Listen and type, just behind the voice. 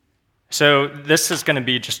So this is going to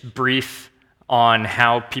be just brief on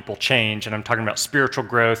how people change, and I'm talking about spiritual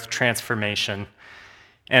growth, transformation.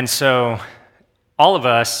 And so all of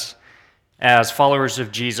us, as followers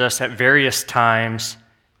of Jesus at various times,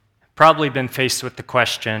 probably been faced with the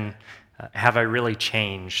question, have I really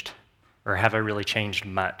changed? Or have I really changed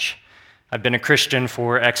much? I've been a Christian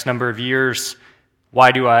for X number of years.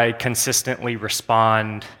 Why do I consistently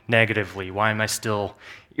respond negatively? Why am I still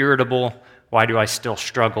irritable? Why do I still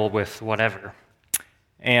struggle with whatever?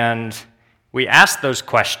 And we ask those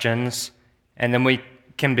questions, and then we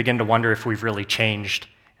can begin to wonder if we've really changed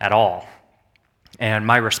at all. And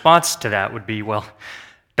my response to that would be, well,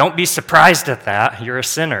 don't be surprised at that. You're a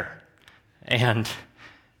sinner. And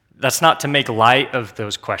that's not to make light of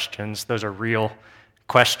those questions. Those are real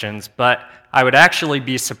questions. But I would actually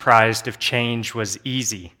be surprised if change was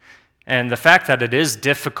easy. And the fact that it is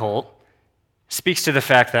difficult speaks to the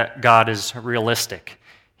fact that God is realistic.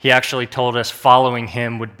 He actually told us following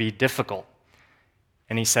him would be difficult.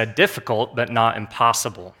 And he said difficult, but not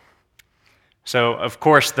impossible. So, of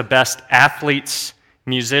course, the best athletes,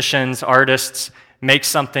 musicians, artists make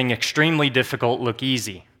something extremely difficult look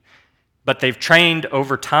easy. But they've trained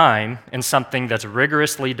over time in something that's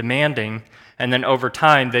rigorously demanding, and then over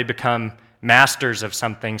time they become masters of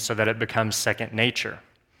something so that it becomes second nature.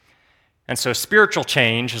 And so spiritual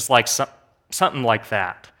change is like something like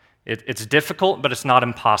that. It's difficult, but it's not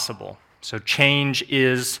impossible. So change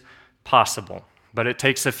is possible, but it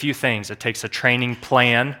takes a few things. It takes a training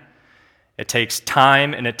plan, it takes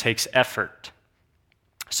time, and it takes effort.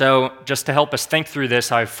 So just to help us think through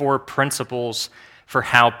this, I have 4 principles for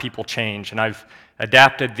how people change, and I've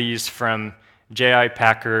adapted these from J.I.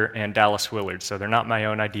 Packer and Dallas Willard, so they're not my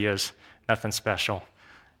own ideas, nothing special.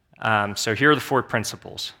 So here are the 4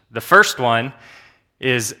 principles. The first one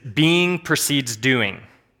is being precedes doing.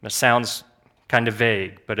 It sounds kind of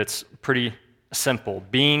vague, but it's pretty simple.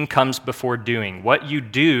 Being comes before doing. What you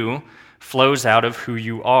do flows out of who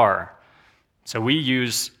you are. So we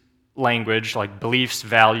use language like beliefs,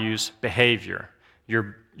 values, behavior.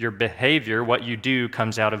 Your behavior, what you do,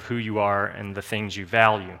 comes out of who you are and the things you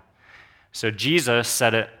value. So Jesus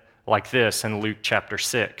said it like this in Luke chapter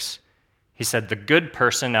 6. He said, "The good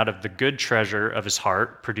person out of the good treasure of his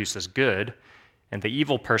heart produces good, and the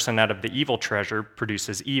evil person out of the evil treasure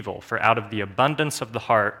produces evil. For out of the abundance of the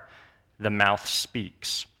heart, the mouth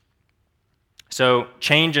speaks." So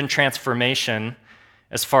change and transformation,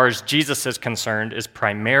 as far as Jesus is concerned, is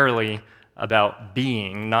primarily about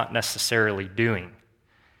being, not necessarily doing.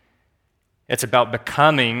 It's about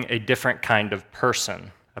becoming a different kind of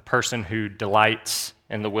person, a person who delights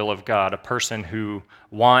in the will of God, a person who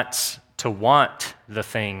wants to want the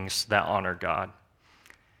things that honor God.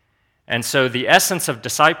 And so the essence of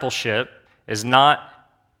discipleship is not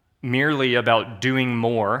merely about doing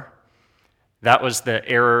more. That was the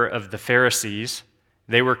error of the Pharisees.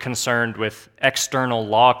 They were concerned with external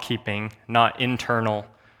law keeping, not internal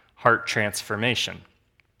heart transformation.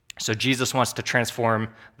 So Jesus wants to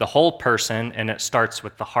transform the whole person, and it starts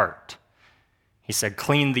with the heart. He said,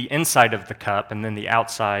 clean the inside of the cup, and then the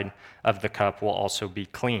outside of the cup will also be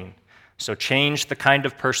clean. So change the kind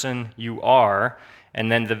of person you are,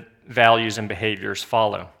 and then the values and behaviors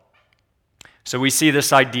follow. So we see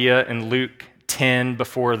this idea in Luke 10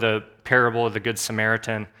 before the parable of the Good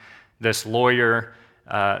Samaritan. This lawyer,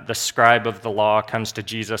 the scribe of the law, comes to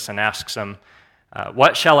Jesus and asks him,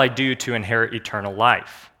 "What shall I do to inherit eternal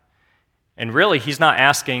life?" And really, he's not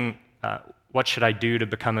asking, what should I do to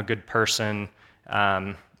become a good person,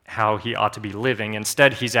 how he ought to be living.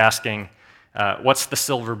 Instead, he's asking, what's the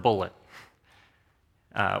silver bullet?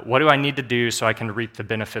 What do I need to do so I can reap the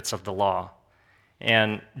benefits of the law?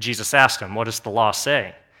 And Jesus asked him, what does the law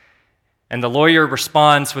say? And the lawyer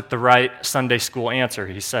responds with the right Sunday school answer.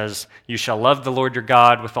 He says, "You shall love the Lord your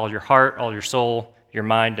God with all your heart, all your soul, your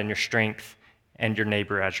mind, and your strength, and your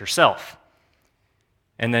neighbor as yourself."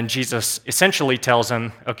 And then Jesus essentially tells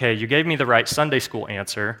him, okay, you gave me the right Sunday school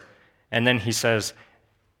answer. And then he says,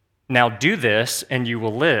 now do this and you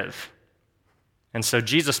will live. And so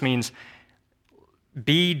Jesus means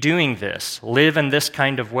be doing this, live in this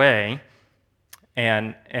kind of way,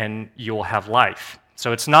 and you'll have life.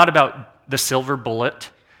 So it's not about the silver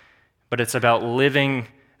bullet, but it's about living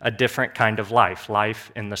a different kind of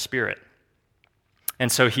life in the Spirit.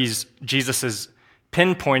 And so Jesus is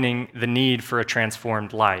pinpointing the need for a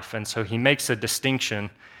transformed life. And so he makes a distinction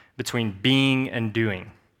between being and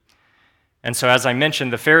doing. And so as I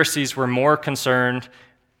mentioned, the Pharisees were more concerned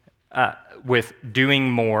with doing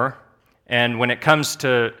more. And when it comes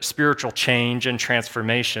to spiritual change and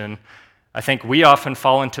transformation, I think we often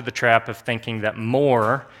fall into the trap of thinking that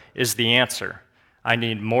more is the answer. I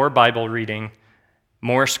need more Bible reading,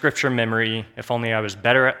 more scripture memory. If only I was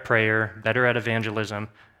better at prayer, better at evangelism.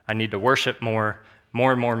 I need to worship more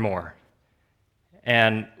and more.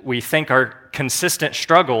 And we think our consistent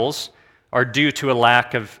struggles are due to a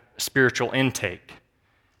lack of spiritual intake.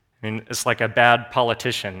 I mean, it's like a bad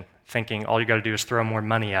politician thinking all you got to do is throw more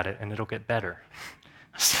money at it and it'll get better.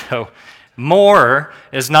 So more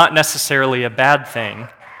is not necessarily a bad thing.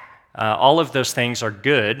 All of those things are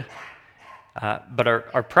good, but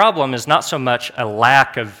our problem is not so much a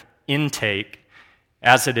lack of intake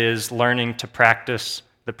as it is learning to practice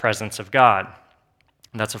the presence of God.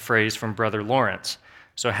 And that's a phrase from Brother Lawrence.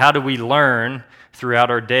 So how do we learn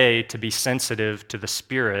throughout our day to be sensitive to the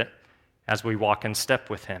Spirit as we walk in step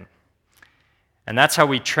with Him? And that's how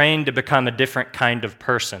we train to become a different kind of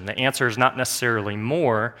person. The answer is not necessarily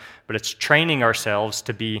more, but it's training ourselves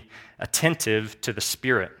to be attentive to the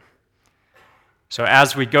Spirit. So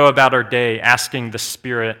as we go about our day asking the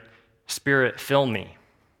Spirit, Spirit, fill me.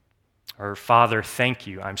 Or Father, thank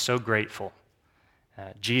you, I'm so grateful.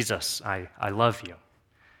 Jesus, I love you.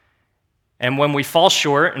 And when we fall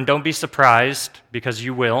short, and don't be surprised, because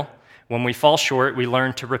you will, when we fall short, we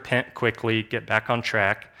learn to repent quickly, get back on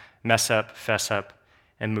track, mess up, fess up,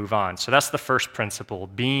 and move on. So that's the first principle.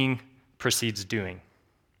 Being precedes doing.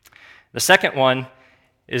 The second one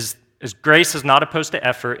is grace is not opposed to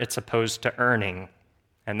effort, it's opposed to earning.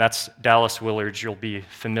 And that's Dallas Willard's. You'll be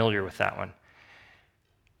familiar with that one.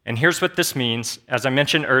 And here's what this means. As I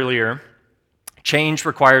mentioned earlier, change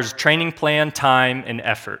requires training plan, time, and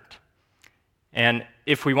effort. And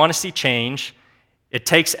if we want to see change, it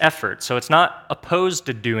takes effort. So it's not opposed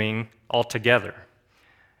to doing altogether.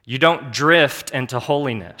 You don't drift into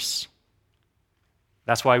holiness.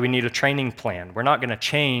 That's why we need a training plan. We're not going to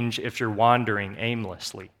change if you're wandering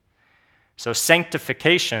aimlessly. So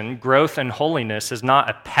sanctification, growth in holiness, is not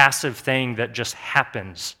a passive thing that just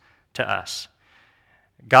happens to us.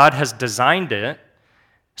 God has designed it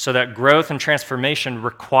so that growth and transformation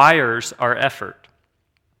requires our effort.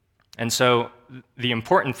 And so the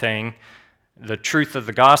important thing, the truth of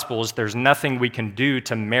the gospel, is there's nothing we can do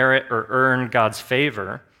to merit or earn God's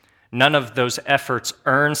favor. None of those efforts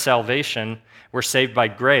earn salvation. We're saved by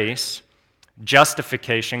grace.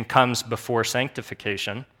 Justification comes before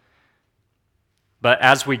sanctification. But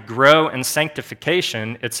as we grow in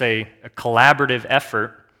sanctification, it's a collaborative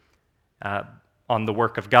effort on the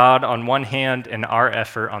work of God on one hand and our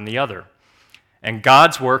effort on the other. And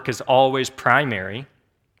God's work is always primary,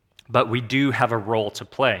 but we do have a role to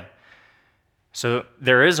play. So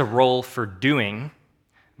there is a role for doing,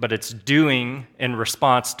 but it's doing in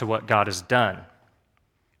response to what God has done.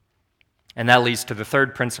 And that leads to the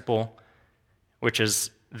third principle, which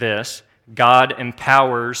is this: God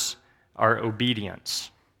empowers our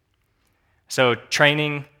obedience. So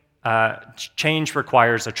change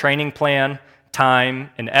requires a training plan, time,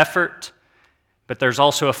 and effort, but there's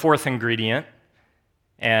also a fourth ingredient,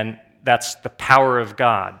 and that's the power of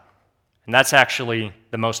God. And that's actually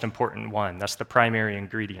the most important one. That's the primary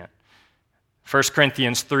ingredient. 1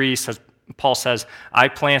 Corinthians 3 says, Paul says, I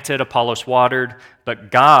planted, Apollos watered,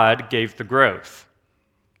 but God gave the growth.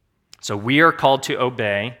 So we are called to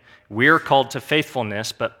obey, we are called to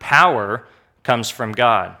faithfulness, but power comes from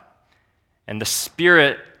God. And the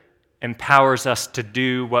Spirit empowers us to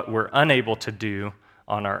do what we're unable to do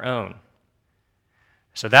on our own.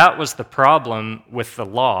 So that was the problem with the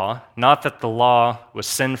law. Not that the law was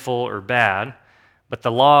sinful or bad, but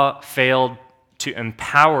the law failed to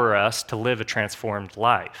empower us to live a transformed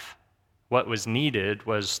life. What was needed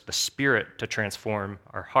was the Spirit to transform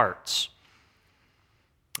our hearts.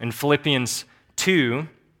 In Philippians 2,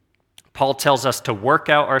 Paul tells us to work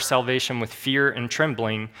out our salvation with fear and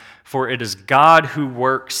trembling, for it is God who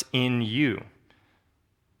works in you.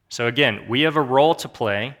 So again, we have a role to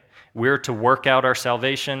play. We're to work out our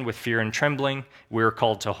salvation with fear and trembling. We're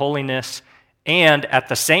called to holiness. And at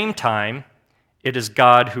the same time, it is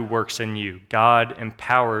God who works in you. God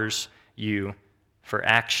empowers you for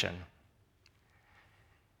action.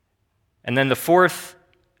 And then the fourth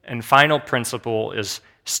and final principle is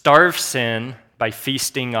starve sin by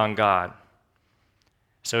feasting on God.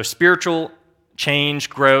 So spiritual change,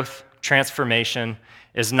 growth, transformation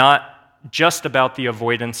is not just about the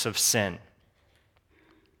avoidance of sin.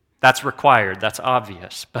 That's required, that's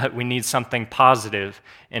obvious, but we need something positive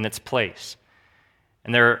in its place.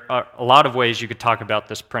 And there are a lot of ways you could talk about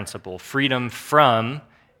this principle: freedom from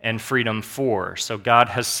and freedom for. So God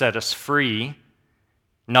has set us free,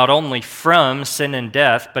 not only from sin and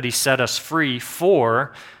death, but He set us free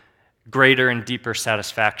for greater and deeper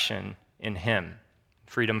satisfaction in Him.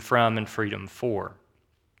 Freedom from and freedom for.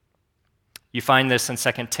 You find this in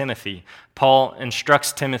 2 Timothy. Paul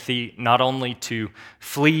instructs Timothy not only to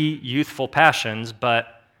flee youthful passions,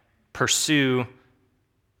 but pursue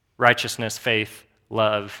righteousness, faith,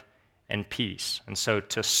 love, and peace. And so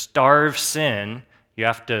to starve sin, you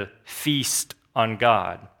have to feast on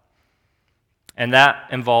God. And that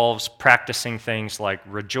involves practicing things like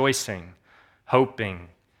rejoicing, hoping,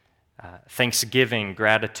 thanksgiving,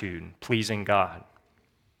 gratitude, pleasing God.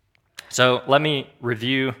 So let me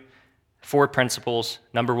review 4 principles.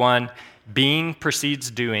 Number 1, being precedes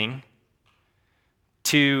doing.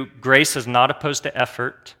 2, grace is not opposed to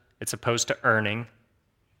effort, it's opposed to earning.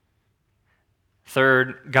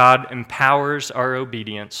 3rd, God empowers our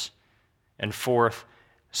obedience. And 4th,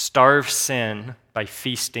 starve sin by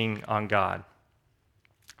feasting on God.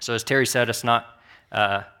 So as Terry said, it's not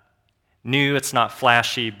new, it's not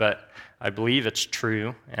flashy, but I believe it's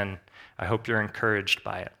true, and I hope you're encouraged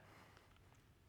by it.